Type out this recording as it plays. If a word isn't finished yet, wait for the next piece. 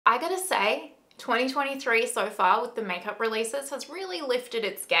I gotta say, 2023 so far with the makeup releases has really lifted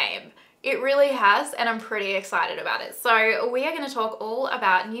its game. It really has, and I'm pretty excited about it. So we are going to talk all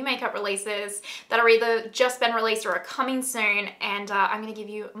about new makeup releases that are either just been released or are coming soon, and I'm going to give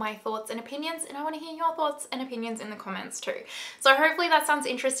you my thoughts and opinions, and I want to hear your thoughts and opinions in the comments too. So hopefully that sounds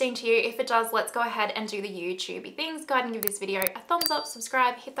interesting to you. If it does, let's go ahead and do the YouTubey things. Go ahead and give this video a thumbs up,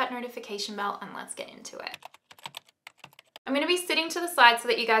 subscribe, hit that notification bell, and let's get into it. I'm going to be sitting to the side so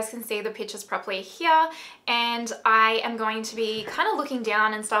that you guys can see the pictures properly here, and I am going to be kind of looking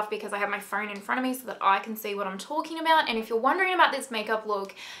down and stuff because I have my phone in front of me so that I can see what I'm talking about. And if you're wondering about this makeup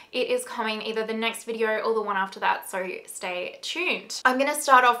look, it is coming either the next video or the one after that, so stay tuned. I'm going to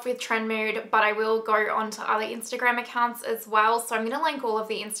start off with Trend Mood, but I will go on to other Instagram accounts as well, so I'm going to link all of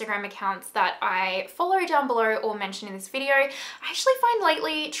the Instagram accounts that I follow down below or mention in this video. I actually find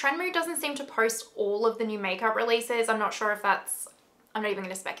lately Trend Mood doesn't seem to post all of the new makeup releases. I'm not sure if that's, I'm not even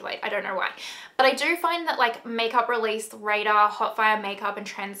going to speculate, I don't know why, but I do find that like Makeup Release Radar, Hotfire Makeup, and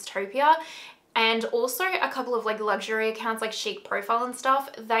Trendstopia, and also a couple of like luxury accounts like Chic Profile and stuff,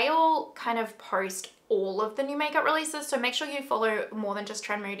 they all kind of post all of the new makeup releases. So make sure you follow more than just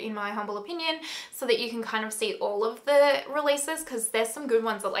Trend Mood, in my humble opinion, so that you can kind of see all of the releases, because there's some good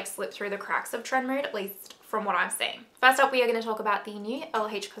ones that like slip through the cracks of Trend Mood, at least from what I'm seeing. First up, we are going to talk about the new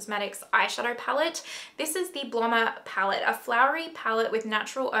LH Cosmetics eyeshadow palette. This is the Blommer palette, a flowery palette with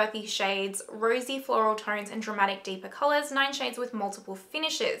natural earthy shades, rosy floral tones, and dramatic deeper colors, 9 shades with multiple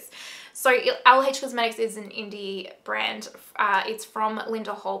finishes. So LH Cosmetics is an indie brand. It's from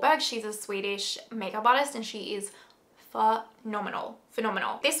Linda Hallberg. She's a Swedish makeup artist and she is phenomenal.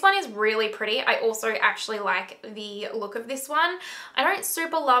 This one is really pretty. I also actually like the look of this one. I don't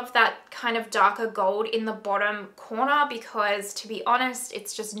super love that kind of darker gold in the bottom corner because, to be honest,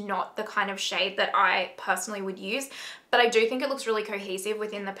 it's just not the kind of shade that I personally would use, but I do think it looks really cohesive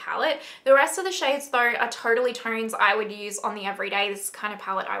within the palette. The rest of the shades though are totally tones I would use on the everyday. This kind of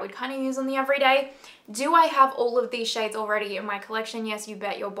palette I would kind of use on the everyday. Do I have all of these shades already in my collection? Yes, you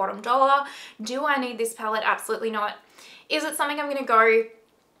bet your bottom dollar. Do I need this palette? Absolutely not. Is it something I'm going to go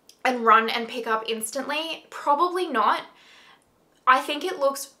and run and pick up instantly? Probably not. I think it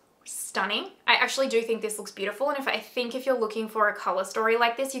looks stunning. I actually do think this looks beautiful, and I think if you're looking for a color story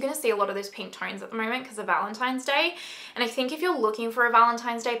like this, you're going to see a lot of those pink tones at the moment because of Valentine's Day. And I think if you're looking for a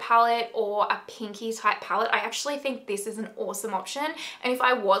Valentine's Day palette or a pinky type palette, I actually think this is an awesome option. And if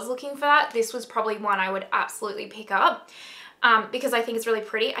I was looking for that, this was probably one I would absolutely pick up because I think it's really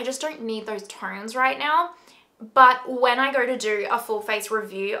pretty. I just don't need those tones right now. But when I go to do a full face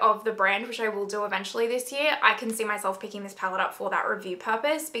review of the brand, which I will do eventually this year, I can see myself picking this palette up for that review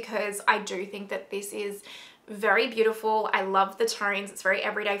purpose because I do think that this is very beautiful. I love the tones. It's very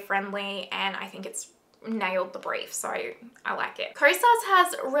everyday friendly, and I think it's nailed the brief, so I like it. Kosas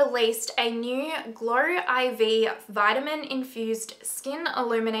has released a new Glow IV vitamin infused skin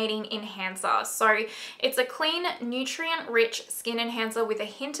illuminating enhancer. So it's a clean, nutrient rich skin enhancer with a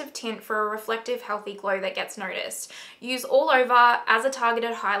hint of tint for a reflective, healthy glow that gets noticed. Use all over as a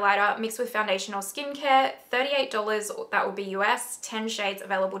targeted highlighter, mixed with foundation or skincare. $38, that will be US, 10 shades,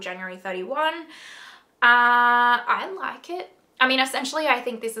 available January 31. I like it. I mean, essentially, I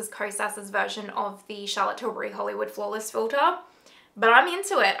think this is Kosas's version of the Charlotte Tilbury Hollywood Flawless filter, but I'm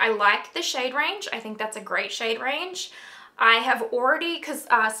into it. I like the shade range. I think that's a great shade range. I have already, because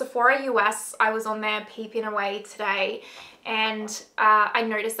Sephora US, I was on there peeping away today, and I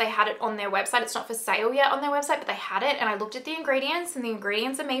noticed they had it on their website. It's not for sale yet on their website, but they had it, and I looked at the ingredients, and the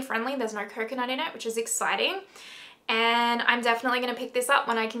ingredients are me-friendly. There's no coconut in it, which is exciting. And I'm definitely going to pick this up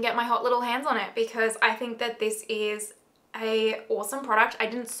when I can get my hot little hands on it because I think that this is a awesome product. I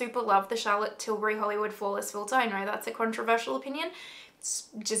didn't super love the Charlotte Tilbury Hollywood Flawless filter. I know that's a controversial opinion.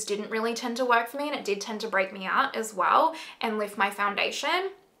 It just didn't really tend to work for me, and it did tend to break me out as well and lift my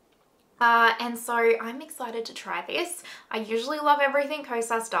foundation. And so I'm excited to try this. I usually love everything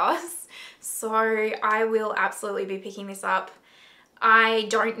Kosas does, so I will absolutely be picking this up. I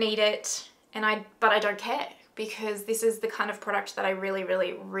don't need it, but I don't care, because this is the kind of product that I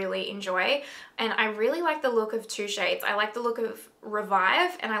really enjoy, and I really like the look of 2 shades. I like the look of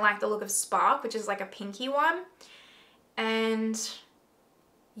Revive, and I like the look of Spark, which is like a pinky one. And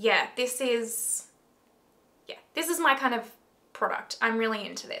yeah, this is my kind of product. I'm really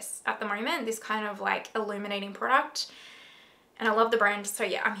into this at the moment, this kind of like illuminating product. And I love the brand, so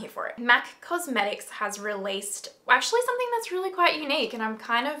yeah, I'm here for it. MAC Cosmetics has released actually something that's really quite unique, and I'm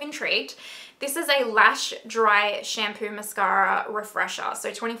kind of intrigued. This is a lash dry shampoo mascara refresher, so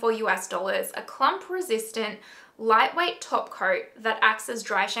 $24 US, a clump resistant lightweight top coat that acts as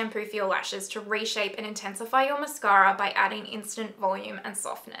dry shampoo for your lashes to reshape and intensify your mascara by adding instant volume and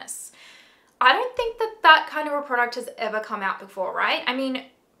softness. I don't think that that kind of a product has ever come out before, right? I mean,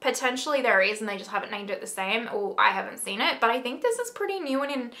 potentially there is and they just haven't named it the same, or I haven't seen it, but I think this is pretty new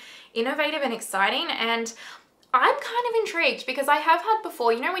and innovative and exciting, and I'm kind of intrigued because I have had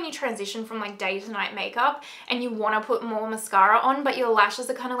before, you know, when you transition from like day to night makeup and you want to put more mascara on, but your lashes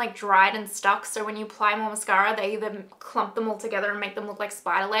are kind of like dried and stuck. So when you apply more mascara, they either clump them all together and make them look like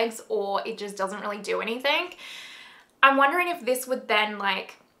spider legs, or it just doesn't really do anything. I'm wondering if this would then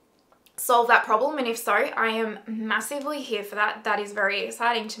like solve that problem, and if so, I am massively here for that. That is very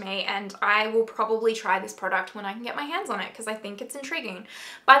exciting to me, and I will probably try this product when I can get my hands on it because I think it's intriguing.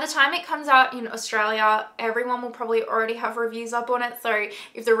 By the time it comes out in Australia, everyone will probably already have reviews up on it, so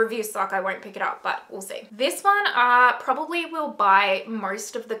if the reviews suck, I won't pick it up, but we'll see. This one probably will buy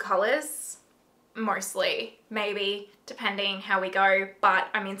most of the colors, mostly, maybe, depending how we go, but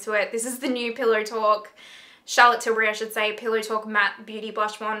I'm into it. This is the new Pillow Talk, Charlotte Tilbury, I should say, Pillow Talk Matte Beauty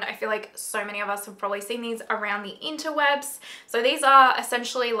Blush Wand. I feel like so many of us have probably seen these around the interwebs. So these are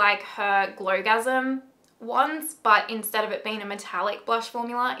essentially like her Glowgasm wands, but instead of it being a metallic blush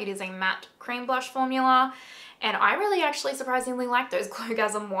formula, it is a matte cream blush formula. And I really actually surprisingly like those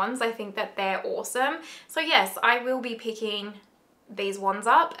Glowgasm wands. I think that they're awesome. So yes, I will be picking these wands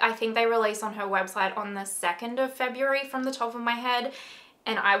up. I think they release on her website on the 2nd of February from the top of my head.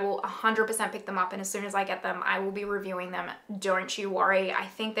 And I will 100% pick them up, and as soon as I get them, I will be reviewing them. Don't you worry. I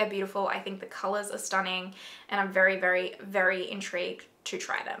think they're beautiful. I think the colors are stunning, and I'm very, very, very intrigued to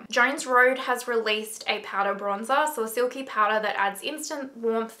try them. Jones Road has released a powder bronzer, so a silky powder that adds instant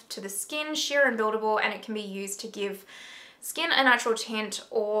warmth to the skin, sheer and buildable, and it can be used to give skin a natural tint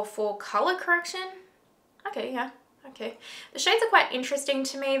or for color correction. Okay, yeah. Okay, the shades are quite interesting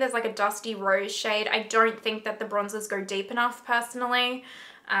to me. There's like a dusty rose shade. I don't think that the bronzers go deep enough personally.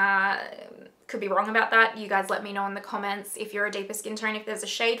 Could be wrong about that. You guys let me know in the comments if you're a deeper skin tone, if there's a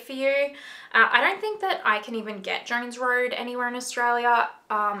shade for you. I don't think that I can even get Jones Road anywhere in Australia.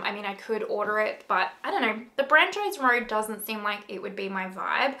 I mean, I could order it, but I don't know. The brand Jones Road doesn't seem like it would be my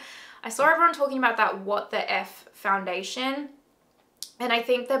vibe. I saw everyone talking about that What the F foundation. And I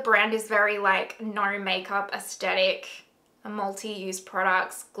think the brand is very like no makeup aesthetic, multi-use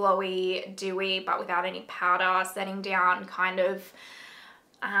products, glowy, dewy, but without any powder, setting down kind of,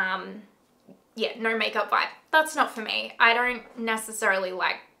 yeah, no makeup vibe. That's not for me. I don't necessarily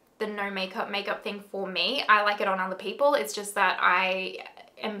like the no makeup thing for me. I like it on other people. It's just that I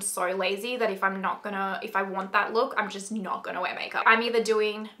am so lazy that if I want that look, I'm just not gonna wear makeup. I'm either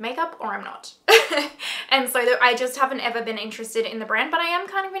doing makeup or I'm not. And so I just haven't ever been interested in the brand, but I am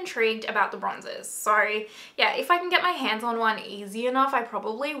kind of intrigued about the bronzers. So yeah, if I can get my hands on one easy enough, I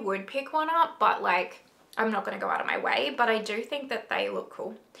probably would pick one up, but like, I'm not gonna go out of my way, but I do think that they look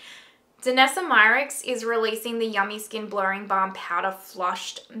cool. Danessa Myricks is releasing the Yummy Skin Blurring Balm Powder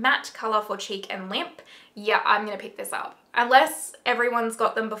Flushed Matte Color for Cheek and Lip. Yeah, I'm gonna pick this up. Unless everyone's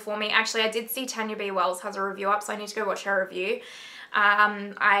got them before me. Actually, I did see Tanya B. Wells has a review up, so I need to go watch her review.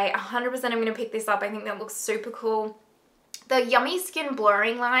 I 100% am gonna pick this up. I think that looks super cool. The Yummy Skin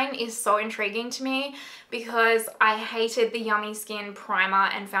Blurring line is so intriguing to me because I hated the Yummy Skin primer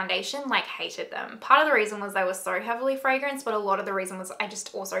and foundation, like hated them. Part of the reason was they were so heavily fragranced, but a lot of the reason was I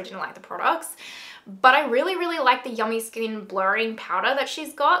just also didn't like the products. But I really, really like the Yummy Skin Blurring powder that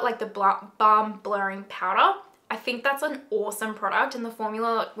she's got, like the balm blurring powder. I think that's an awesome product and the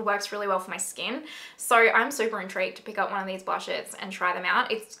formula works really well for my skin. So I'm super intrigued to pick up one of these blushes and try them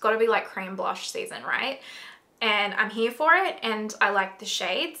out. It's got to be like cream blush season, right? And I'm here for it, and I like the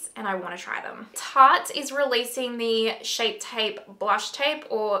shades and I want to try them. Tarte is releasing the Shape Tape Blush Tape,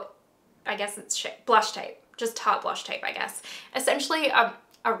 or I guess it's Blush Tape, just Tarte Blush Tape, I guess. Essentially a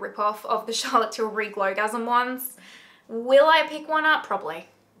rip-off of the Charlotte Tilbury Glowgasm ones. Will I pick one up? Probably.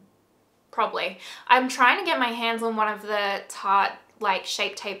 I'm trying to get my hands on one of the Tarte like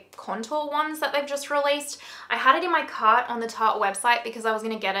Shape Tape contour ones that they've just released. I had it in my cart on the Tarte website because I was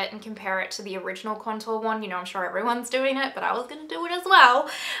going to get it and compare it to the original contour one. You know, I'm sure everyone's doing it, but I was going to do it as well.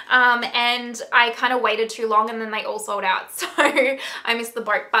 And I kind of waited too long and then they all sold out. So I missed the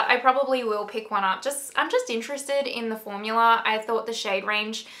boat, but I probably will pick one up. I'm just interested in the formula. I thought the shade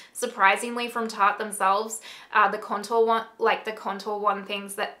range, surprisingly from Tarte themselves, the contour one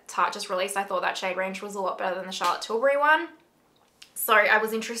things that Tarte just released, I thought that shade range was a lot better than the Charlotte Tilbury one. So I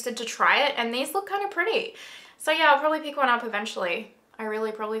was interested to try it, and these look kind of pretty. So yeah, I'll probably pick one up eventually. I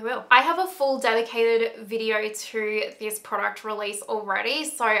really probably will. I have a full dedicated video to this product release already,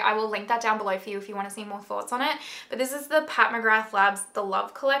 so I will link that down below for you if you want to see more thoughts on it. But this is the Pat McGrath Labs The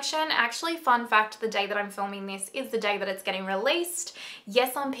Love Collection. Actually, fun fact, the day that I'm filming this is the day that it's getting released.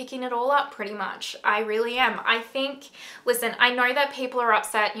 Yes, I'm picking it all up pretty much. I really am. I think, listen, I know that people are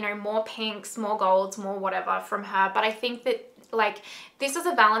upset, you know, more pinks, more golds, more whatever from her, but I think that, like, this is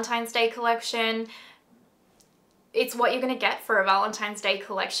a Valentine's Day collection. It's what you're going to get for a Valentine's Day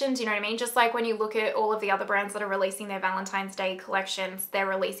collection. Do you know what I mean? Just like when you look at all of the other brands that are releasing their Valentine's Day collections, they're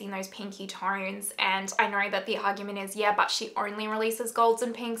releasing those pinky tones. And I know that the argument is, yeah, but she only releases golds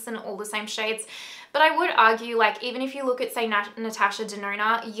and pinks and all the same shades. But I would argue, like, even if you look at, say, Natasha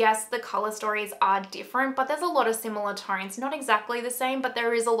Denona, yes, the color stories are different, but there's a lot of similar tones. Not exactly the same, but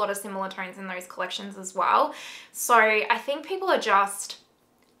there is a lot of similar tones in those collections as well. So I think people are just...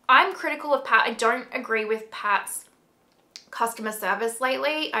 I'm critical of Pat. I don't agree with Pat's customer service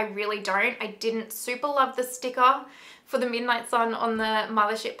lately. I really don't. I didn't super love the sticker for the Midnight Sun on the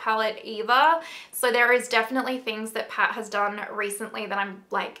Mothership palette either. So there is definitely things that Pat has done recently that I'm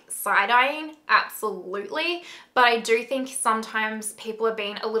like side-eyeing, absolutely. But I do think sometimes people are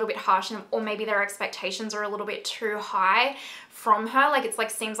being a little bit harsh, or maybe their expectations are a little bit too high from her. Like, it's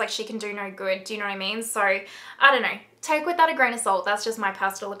like, seems like she can do no good. Do you know what I mean? So I don't know. Take with that a grain of salt. That's just my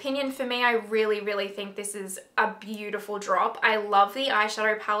personal opinion. For me, I really, really think this is a beautiful drop. I love the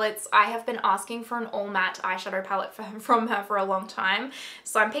eyeshadow palettes. I have been asking for an all matte eyeshadow palette from her for a long time.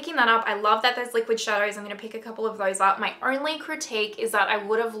 So I'm picking that up. I love that there's liquid shadows. I'm going to pick a couple of those up. My only critique is that I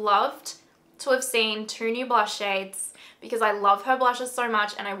would have loved to have seen 2 new blush shades because I love her blushes so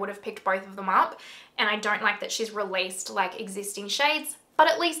much and I would have picked both of them up. And I don't like that she's released like existing shades, but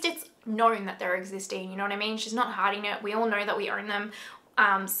at least it's known that they're existing, you know what I mean? She's not hiding it. We all know that we own them.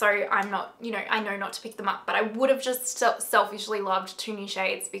 So I'm not, you know, I know not to pick them up, but I would have just selfishly loved 2 new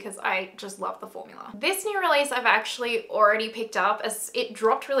shades because I just love the formula. This new release I've actually already picked up, as it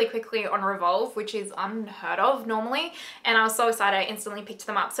dropped really quickly on Revolve, which is unheard of normally, and I was so excited I instantly picked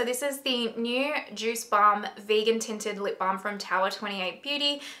them up. So this is the new Juice Balm Vegan Tinted Lip Balm from Tower 28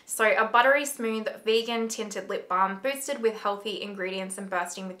 Beauty. So a buttery smooth vegan tinted lip balm boosted with healthy ingredients and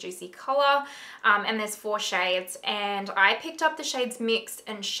bursting with juicy color. And there's 4 shades, and I picked up the shades Mix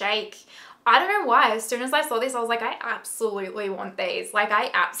and Shake. I don't know why. As soon as I saw this, I was like, I absolutely want these. Like,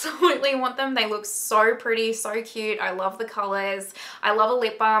 I absolutely want them. They look so pretty, so cute. I love the colors. I love a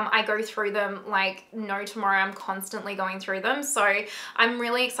lip balm. I go through them like no tomorrow. I'm constantly going through them. So I'm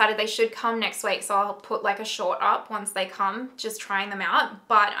really excited. They should come next week. So I'll put like a short up once they come, just trying them out.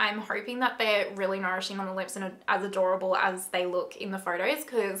 But I'm hoping that they're really nourishing on the lips and as adorable as they look in the photos.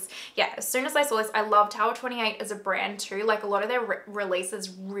 Because yeah, as soon as I saw this, I love Tower 28 as a brand too. Like, a lot of their releases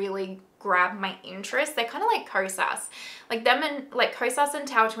really grab my interest. They're kind of like Kosas. Like them and like Kosas and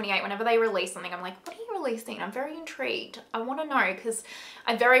Tower 28, whenever they release something, I'm like, what are you releasing? I'm very intrigued. I want to know, because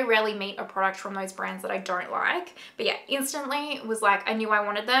I very rarely meet a product from those brands that I don't like. But yeah, instantly was like, I knew I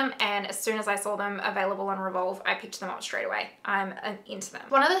wanted them, and as soon as I saw them available on Revolve, I picked them up straight away. I'm into them.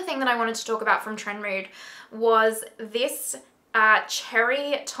 One other thing that I wanted to talk about from Trend Mood was this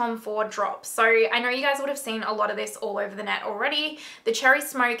Cherry Tom Ford drop. So I know you guys would have seen a lot of this all over the net already. The Cherry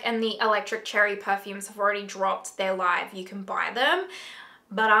Smoke and the Electric Cherry perfumes have already dropped. They're live. You can buy them.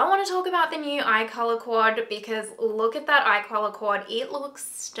 But I want to talk about the new eye color quad, because look at that eye color quad. It looks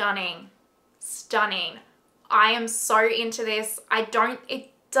stunning. Stunning. I am so into this. It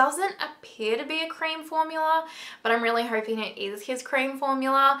doesn't appear to be a cream formula, but I'm really hoping it is his cream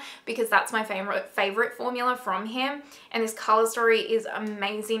formula, because that's my favorite formula from him. And this color story is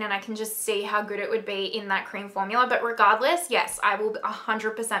amazing, and I can just see how good it would be in that cream formula. But regardless, yes, I will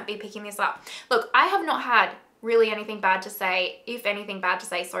 100% be picking this up. Look, I have not had really anything bad to say, if anything bad to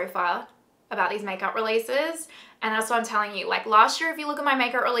say so far, about these makeup releases. And that's what I'm telling you. Like, last year, if you look at my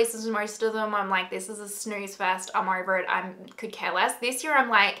makeup releases, most of them, I'm like, this is a snooze fest. I'm over it. I could care less. This year, I'm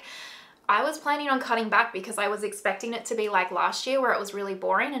like, I was planning on cutting back because I was expecting it to be like last year where it was really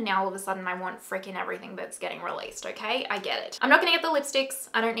boring, and now all of a sudden I want freaking everything that's getting released, okay? I get it. I'm not gonna get the lipsticks.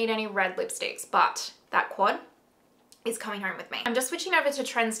 I don't need any red lipsticks, but that quad is coming home with me. I'm just switching over to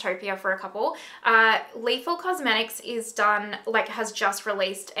Trendstopia for a couple. Lethal Cosmetics is done, like, has just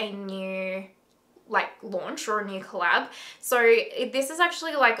released a new launch or a new collab. So this is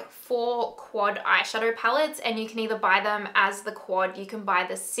actually like 4 quad eyeshadow palettes, and you can either buy them as the quad, you can buy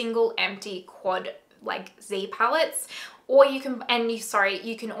the single empty quad like Z palettes, or you can,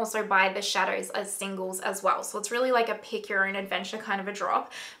 you can also buy the shadows as singles as well. So it's really like a pick your own adventure kind of a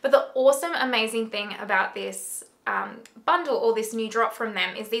drop. But the awesome, amazing thing about this bundle or this new drop from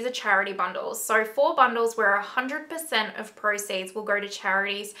them is these are charity bundles. So 4 bundles where 100% of proceeds will go to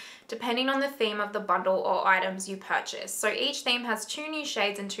charities depending on the theme of the bundle or items you purchase. So each theme has 2 new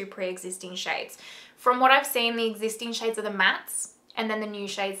shades and 2 pre-existing shades. From what I've seen, the existing shades are the mattes and then the new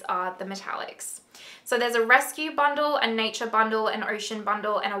shades are the metallics. So there's a rescue bundle, a nature bundle, an ocean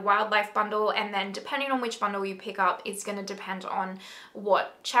bundle, and a wildlife bundle. And then depending on which bundle you pick up, it's going to depend on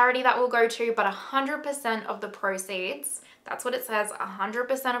what charity that will go to. But 100% of the proceeds, that's what it says,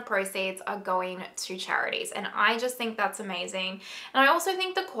 100% of proceeds are going to charities. And I just think that's amazing. And I also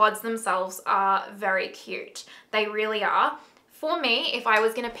think the quads themselves are very cute. They really are. For me, if I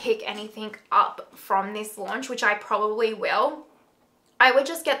was going to pick anything up from this launch, which I probably will, I would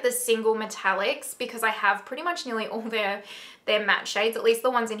just get the single metallics because I have pretty much nearly all their matte shades. At least the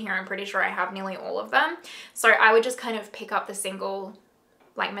ones in here, I'm pretty sure I have nearly all of them. So I would just kind of pick up the single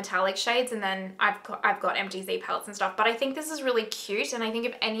like metallic shades, and then I've got MTZ palettes and stuff. But I think this is really cute, and I think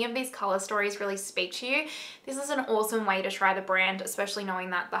if any of these color stories really speak to you, this is an awesome way to try the brand, especially knowing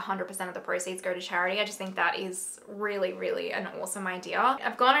that the 100% of the proceeds go to charity. I just think that is really, really an awesome idea.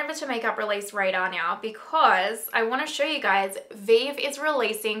 I've gone over to Makeup Release Radar now because I want to show you guys Vive is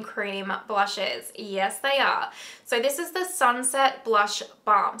releasing cream blushes. Yes, they are. So this is the Sunset Blush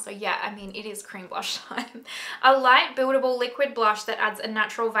Balm. So yeah, I mean, it is cream blush time. A light buildable liquid blush that adds a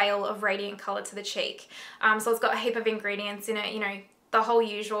natural veil of radiant color to the cheek. So it's got a heap of ingredients in it, you know, the whole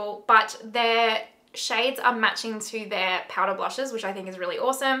usual, but their shades are matching to their powder blushes, which I think is really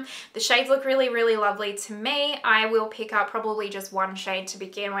awesome. The shades look really, really lovely to me. I will pick up probably just one shade to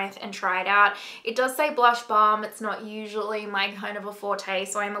begin with and try it out. It does say blush balm. It's not usually my kind of a forte,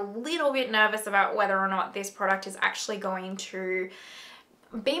 so I'm a little bit nervous about whether or not this product is actually going to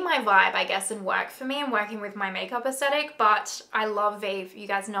be my vibe, I guess, and work for me and working with my makeup aesthetic. But I love Vive. You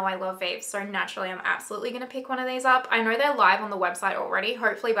guys know I love Vive, so naturally I'm absolutely going to pick one of these up. I know they're live on the website already.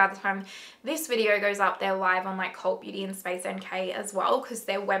 Hopefully by the time this video goes up, they're live on like Cult Beauty and Space NK as well, because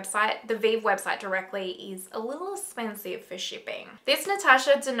their website, the Vive website directly, is a little expensive for shipping. This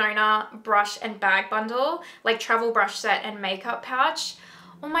Natasha Denona brush and bag bundle, like travel brush set and makeup pouch,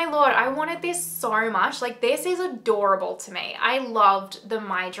 oh my lord, I wanted this so much. Like, this is adorable to me. I loved the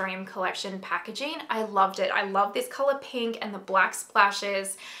My Dream collection packaging. I loved it. I love this color pink and the black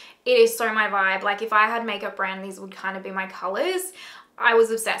splashes. It is so my vibe. Like, if I had makeup brand, these would kind of be my colors. I was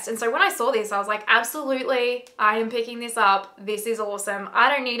obsessed. And so when I saw this, I was like, absolutely, I am picking this up. This is awesome. I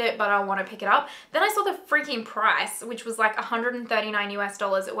don't need it, but I want to pick it up. Then I saw the freaking price, which was like $139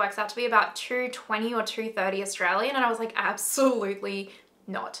 US. It works out to be about $220 or $230 Australian. And I was like, absolutely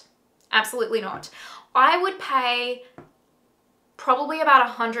not. Absolutely not. I would pay probably about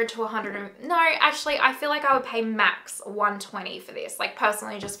 100 to 100. No, actually, I feel like I would pay max 120 for this, like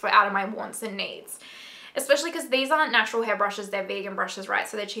personally, just for out of my wants and needs. Especially because these aren't natural hair brushes, they're vegan brushes, right?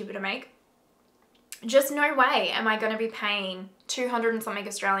 So they're cheaper to make. Just no way am I going to be paying 200 and something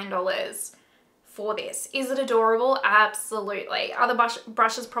Australian dollars for this. Is it adorable? Absolutely. Are the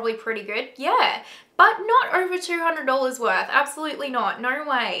brushes probably pretty good? Yeah, but not over $200 worth. Absolutely not. No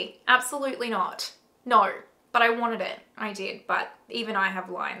way. Absolutely not. No, but I wanted it. I did, but even I have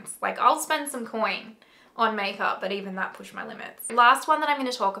lines. Like, I'll spend some coin on makeup, but even that pushed my limits. Last one that I'm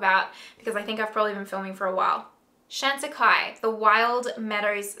going to talk about, because I think I've probably been filming for a while. Chantecaille, the Wild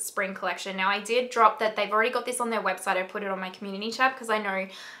Meadows Spring Collection. Now, I did drop that. They've already got this on their website. I put it on my community tab because I know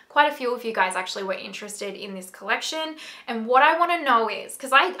quite a few of you guys actually were interested in this collection. And what I want to know is,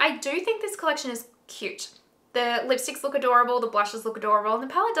 because I do think this collection is cute. The lipsticks look adorable, the blushes look adorable, and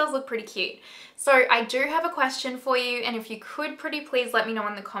the palette does look pretty cute. So I do have a question for you, and if you could pretty please let me know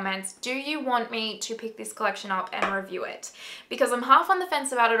in the comments, do you want me to pick this collection up and review it? Because I'm half on the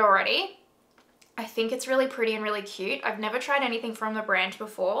fence about it already. I think it's really pretty and really cute. I've never tried anything from the brand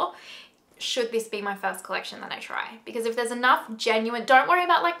before. Should this be my first collection that I try? Because if there's enough genuine, don't worry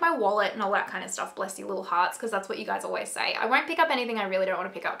about like my wallet and all that kind of stuff, bless you little hearts, because that's what you guys always say. I won't pick up anything I really don't want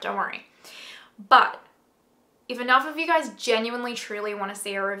to pick up, don't worry. But if enough of you guys genuinely truly want to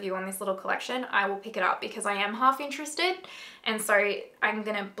see a review on this little collection, I will pick it up because I am half interested, and so I'm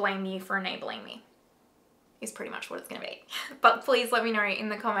going to blame you for enabling me, is pretty much what it's going to be. But please let me know in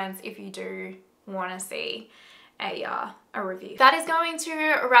the comments if you do want to see a review. That is going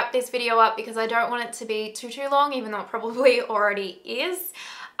to wrap this video up because I don't want it to be too long, even though it probably already is.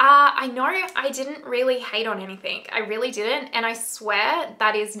 I know I didn't really hate on anything. I really didn't. And I swear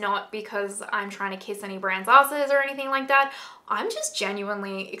that is not because I'm trying to kiss any brand's asses or anything like that. I'm just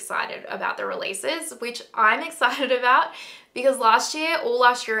genuinely excited about the releases, which I'm excited about because all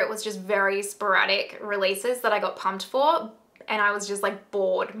last year, it was just very sporadic releases that I got pumped for. and I was just like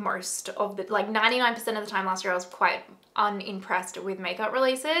bored most of the, like 99% of the time last year I was quite unimpressed with makeup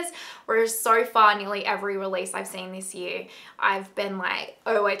releases, whereas so far nearly every release I've seen this year I've been like,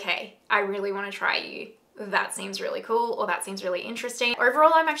 oh okay, I really want to try you. That seems really cool, or that seems really interesting.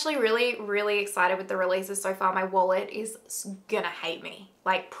 Overall, I'm actually really excited with the releases so far. My wallet is gonna hate me,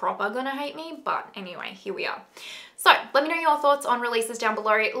 like proper gonna hate me, but anyway, here we are. So let me know your thoughts on releases down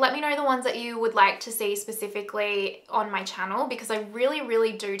below. Let me know the ones that you would like to see specifically on my channel, because I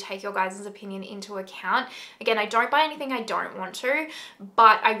really do take your guys' opinion into account. Again, I don't buy anything I don't want to,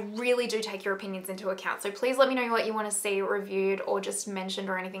 but I really do take your opinions into account. So please let me know what you want to see reviewed or just mentioned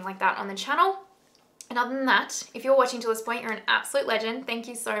or anything like that on the channel. And other than that, if you're watching to this point, you're an absolute legend. Thank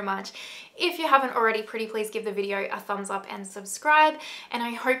you so much. If you haven't already, pretty please give the video a thumbs up and subscribe. And I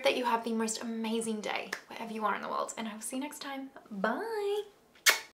hope that you have the most amazing day wherever you are in the world. And I will see you next time. Bye.